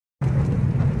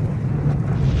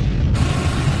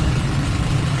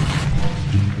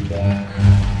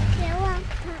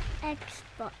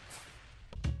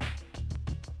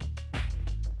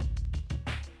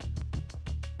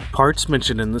Parts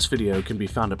mentioned in this video can be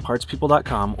found at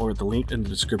partspeople.com or at the link in the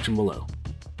description below.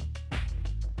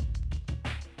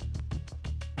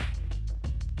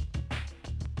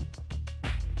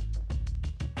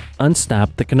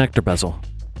 Unsnap the connector bezel.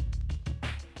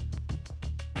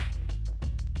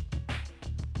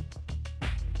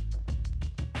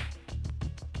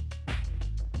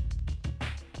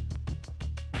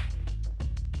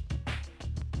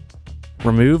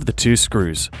 Remove the two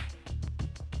screws.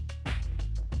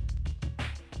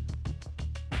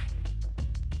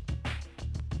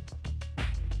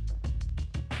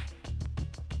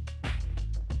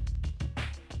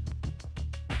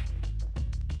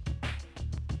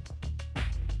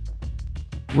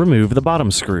 Remove the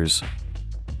bottom screws.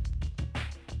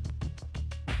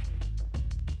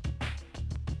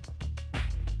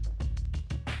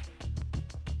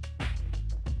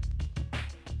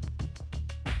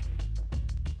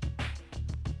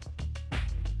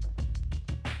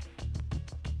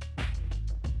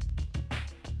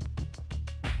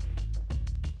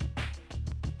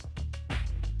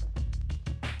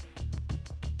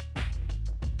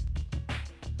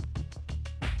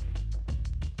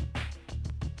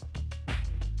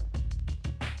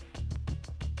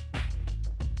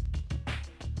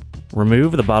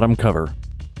 Remove the bottom cover.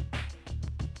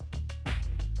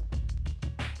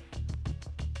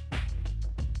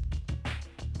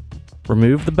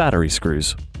 Remove the battery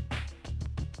screws.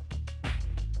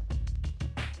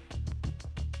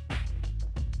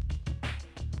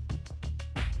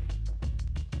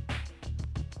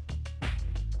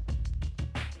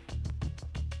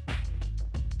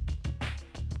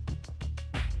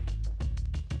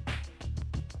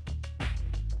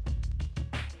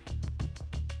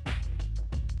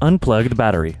 Unplug the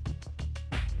battery.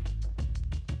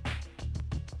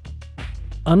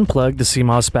 Unplug the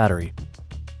CMOS battery.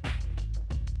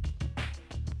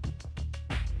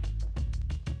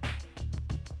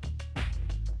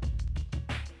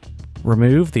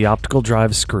 Remove the optical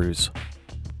drive screws.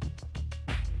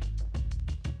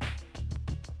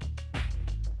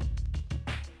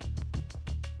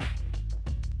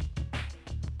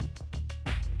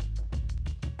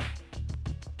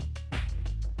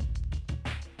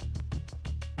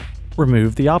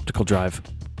 Remove the optical drive.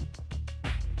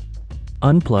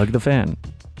 Unplug the fan.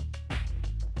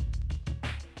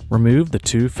 Remove the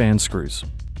two fan screws.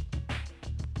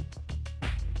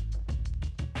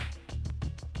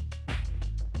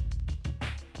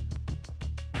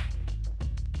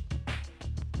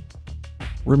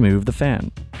 Remove the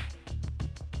fan.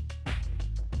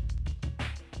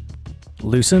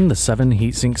 Loosen the 7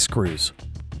 heatsink screws.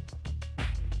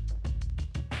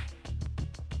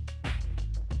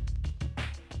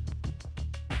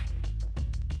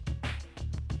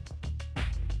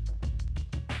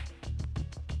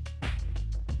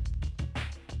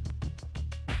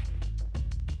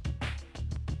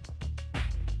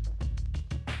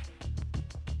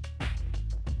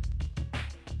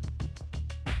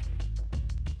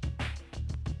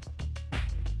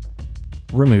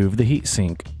 Remove the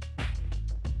heatsink.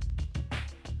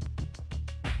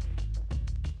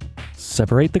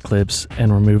 Separate the clips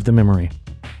and remove the memory.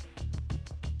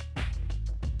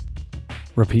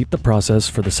 Repeat the process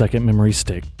for the second memory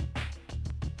stick.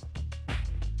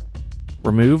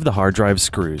 Remove the hard drive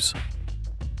screws.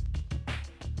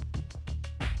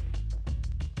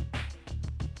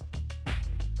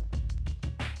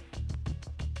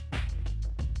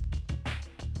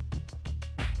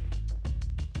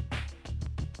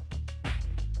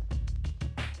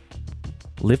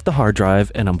 Lift the hard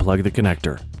drive and unplug the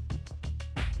connector.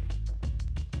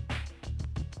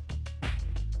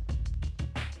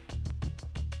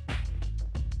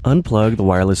 Unplug the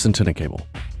wireless antenna cable.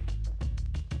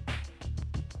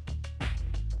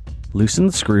 Loosen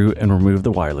the screw and remove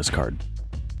the wireless card.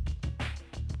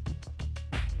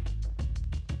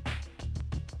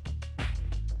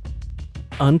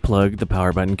 Unplug the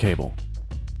power button cable.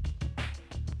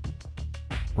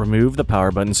 Remove the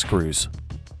power button screws.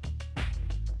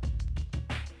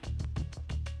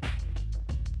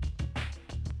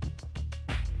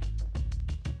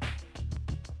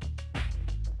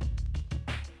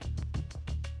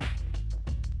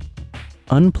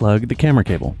 Unplug the camera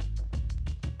cable.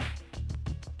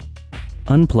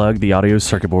 Unplug the audio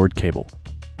circuit board cable.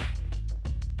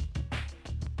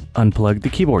 Unplug the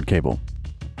keyboard cable.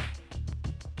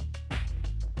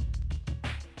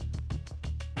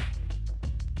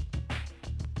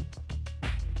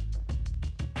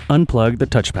 Unplug the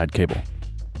touchpad cable.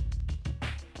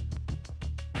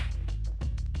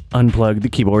 Unplug the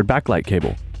keyboard backlight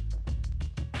cable.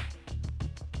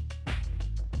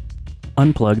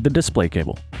 Unplug the display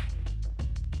cable.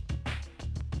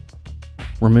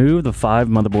 Remove the 5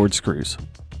 motherboard screws.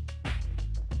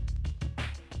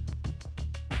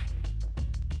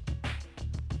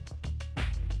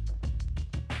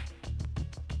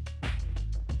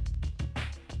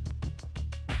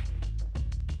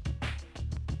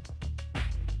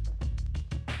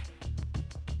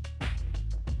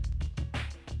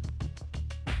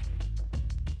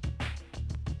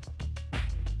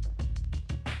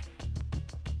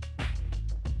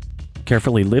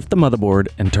 Carefully lift the motherboard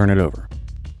and turn it over.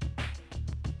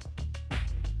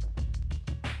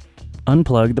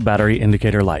 Unplug the battery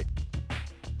indicator light.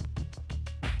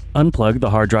 Unplug the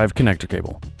hard drive connector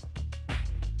cable.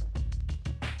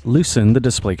 Loosen the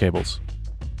display cables.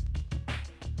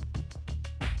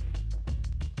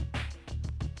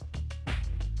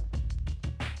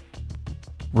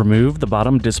 Remove the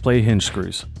bottom display hinge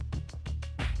screws.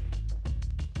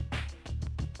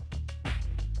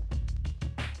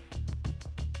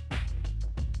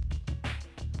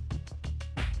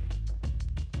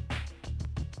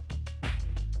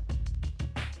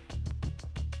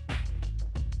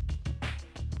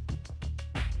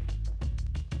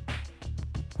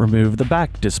 Remove the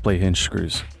back display hinge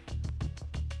screws.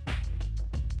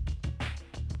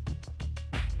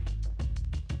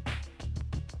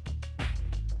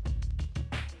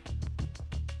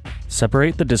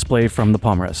 Separate the display from the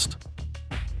palmrest.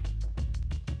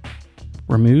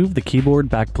 Remove the keyboard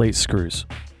backplate screws.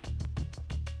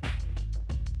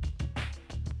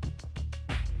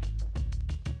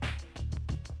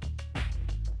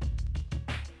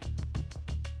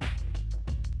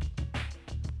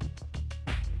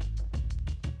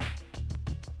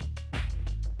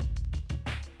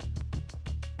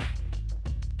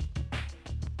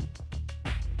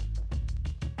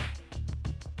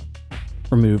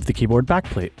 Remove the keyboard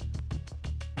backplate.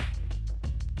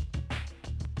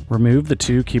 Remove the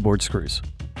 2 keyboard screws.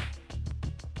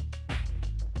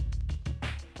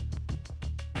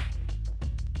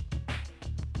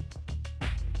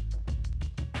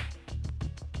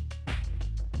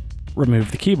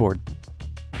 Remove the keyboard.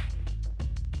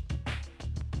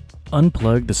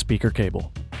 Unplug the speaker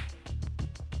cable.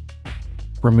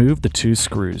 Remove the 2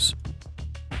 screws.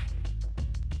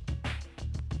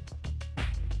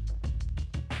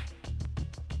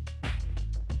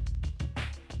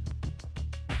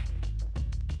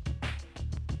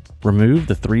 Remove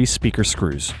the 3 speaker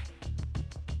screws.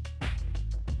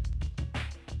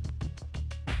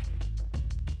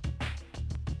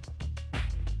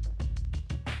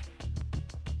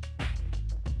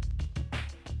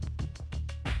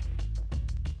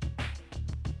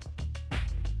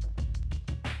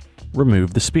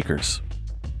 Remove the speakers.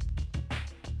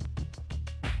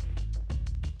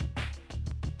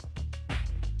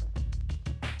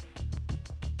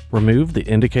 Remove the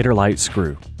indicator light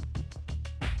screw.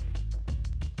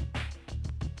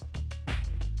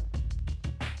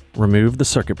 Remove the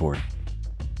circuit board.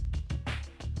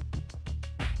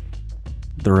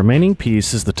 The remaining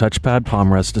piece is the Touchpad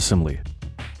Palmrest assembly.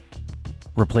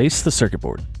 Replace the circuit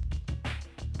board.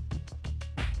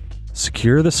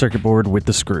 Secure the circuit board with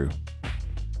the screw.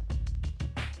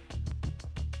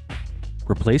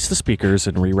 Replace the speakers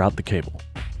and reroute the cable.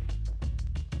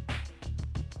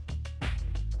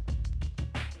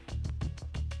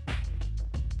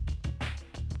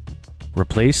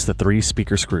 Replace the 3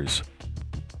 speaker screws.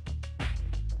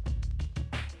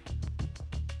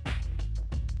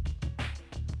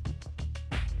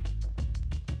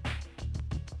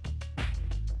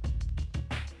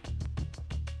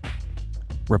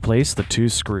 Replace the 2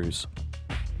 screws.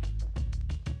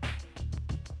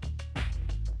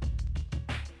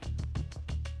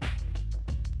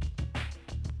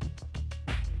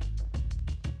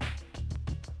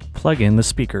 Plug in the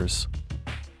speakers.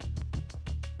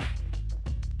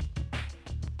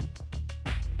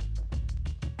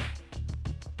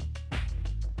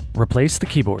 Replace the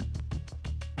keyboard.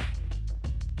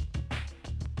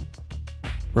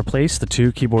 Replace the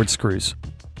 2 keyboard screws.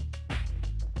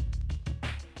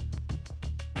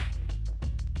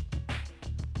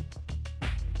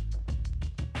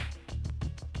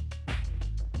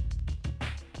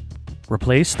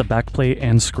 Replace the backplate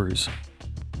and screws.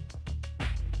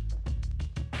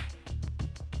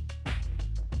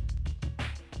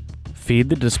 Feed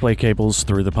the display cables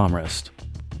through the palmrest.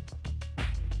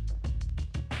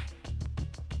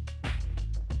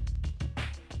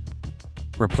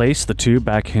 Replace the 2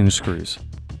 back hinge screws.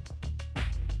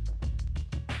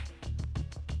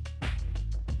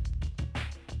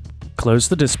 Close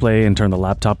the display and turn the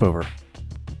laptop over.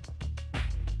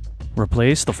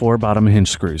 Replace the 4 bottom hinge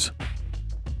screws.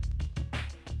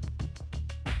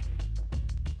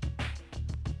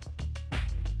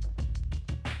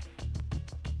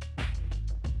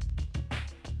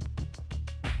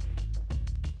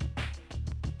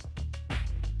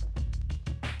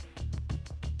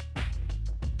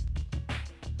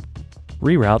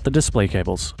 Reroute the display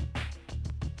cables.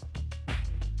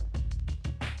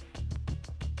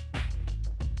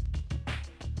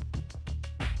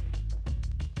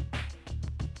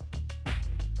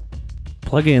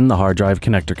 Plug in the hard drive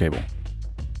connector cable.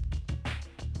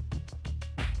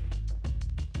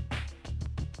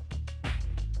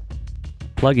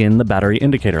 Plug in the battery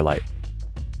indicator light.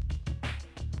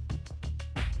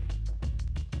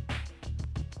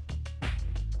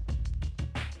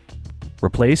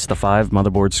 Replace the 5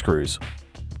 motherboard screws.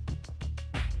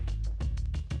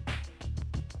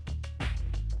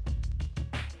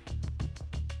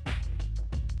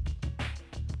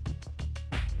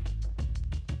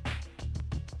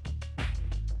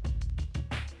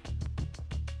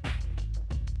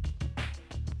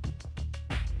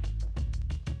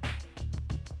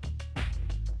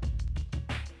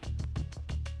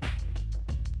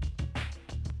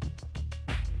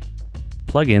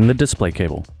 Plug in the display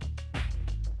cable.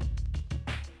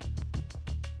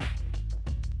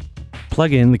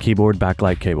 Plug in the keyboard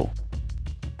backlight cable.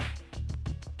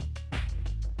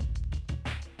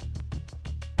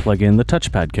 Plug in the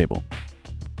touchpad cable.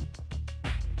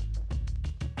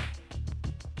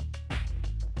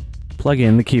 Plug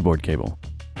in the keyboard cable.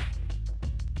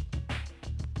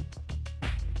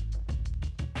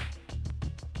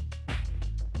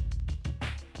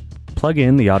 Plug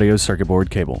in the audio circuit board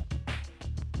cable.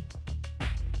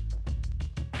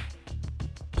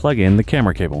 Plug in the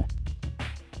camera cable.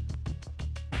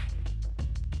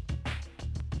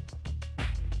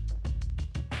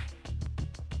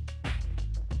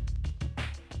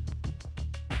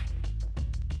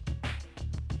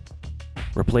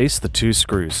 Replace the 2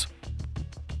 screws.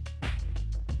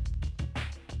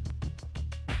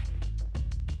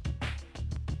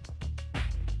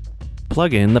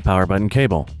 Plug in the power button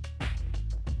cable.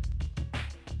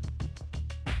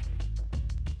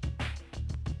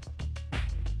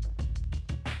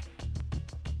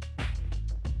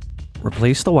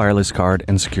 Replace the wireless card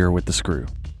and secure with the screw.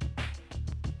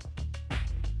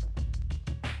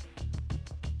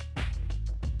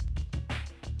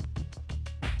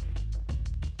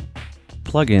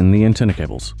 Plug in the antenna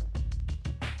cables.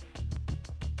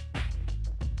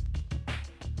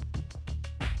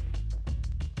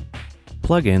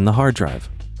 Plug in the hard drive.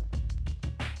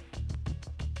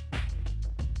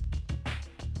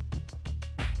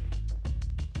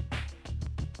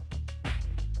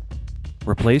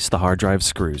 Replace the hard drive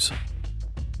screws.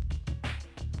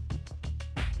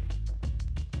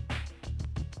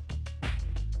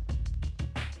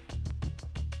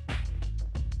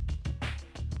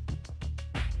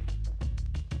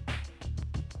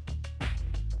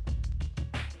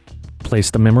 Place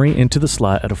the memory into the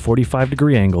slot at a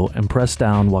 45-degree angle and press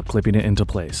down while clipping it into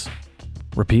place.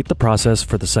 Repeat the process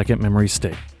for the second memory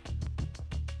stick.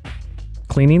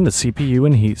 Cleaning the CPU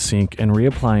and heatsink and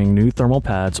reapplying new thermal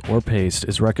pads or paste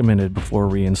is recommended before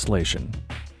reinstallation.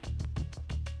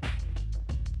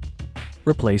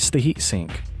 Replace the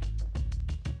heatsink.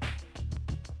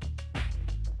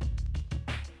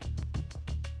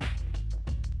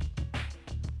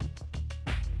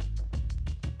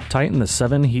 Tighten the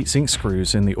 7 heatsink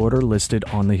screws in the order listed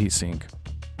on the heatsink.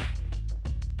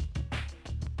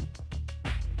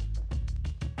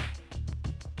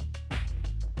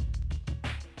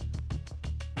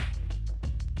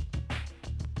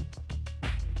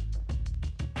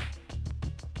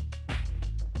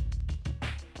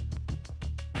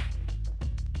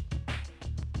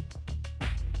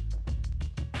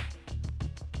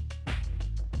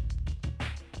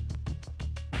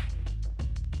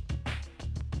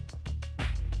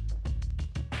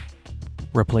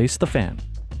 Replace the fan.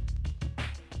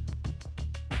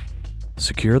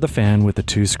 Secure the fan with the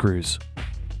 2 screws.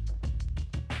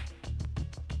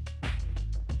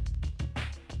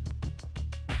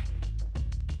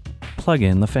 Plug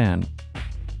in the fan.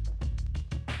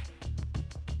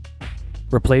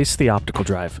 Replace the optical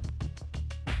drive.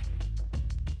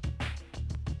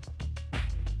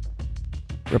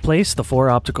 Replace the 4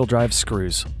 optical drive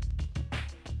screws.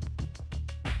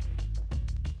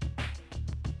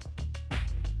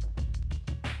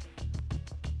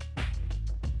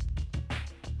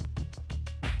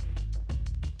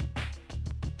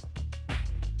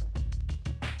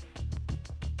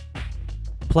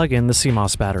 Plug in the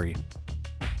CMOS battery.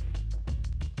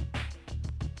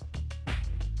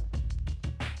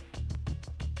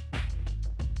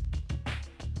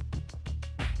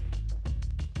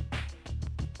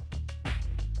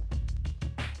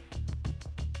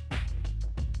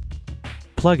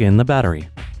 Plug in the battery.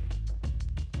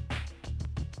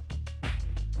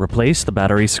 Replace the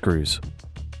battery screws.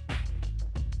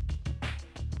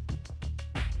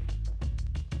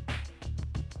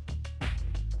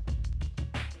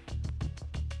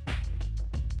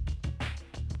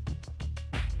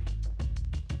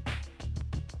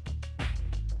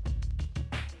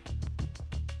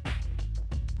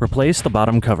 Replace the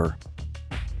bottom cover.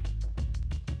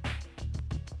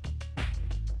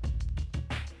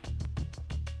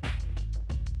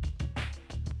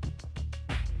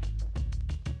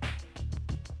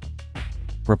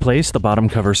 Replace the bottom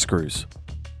cover screws.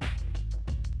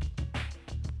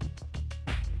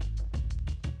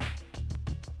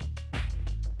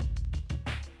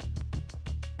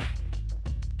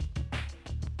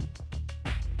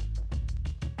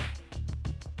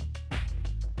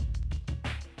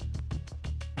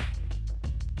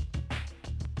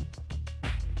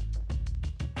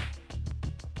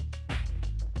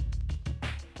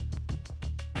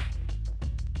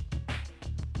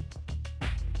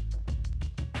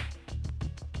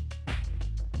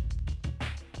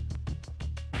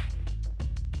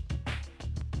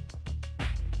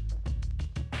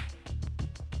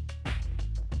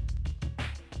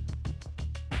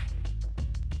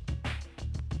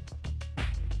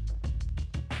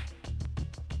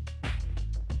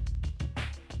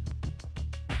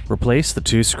 Replace the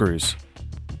 2 screws.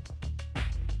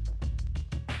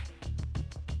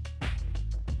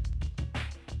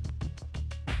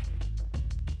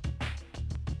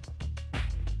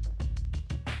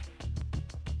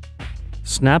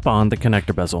 Snap on the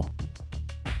connector bezel.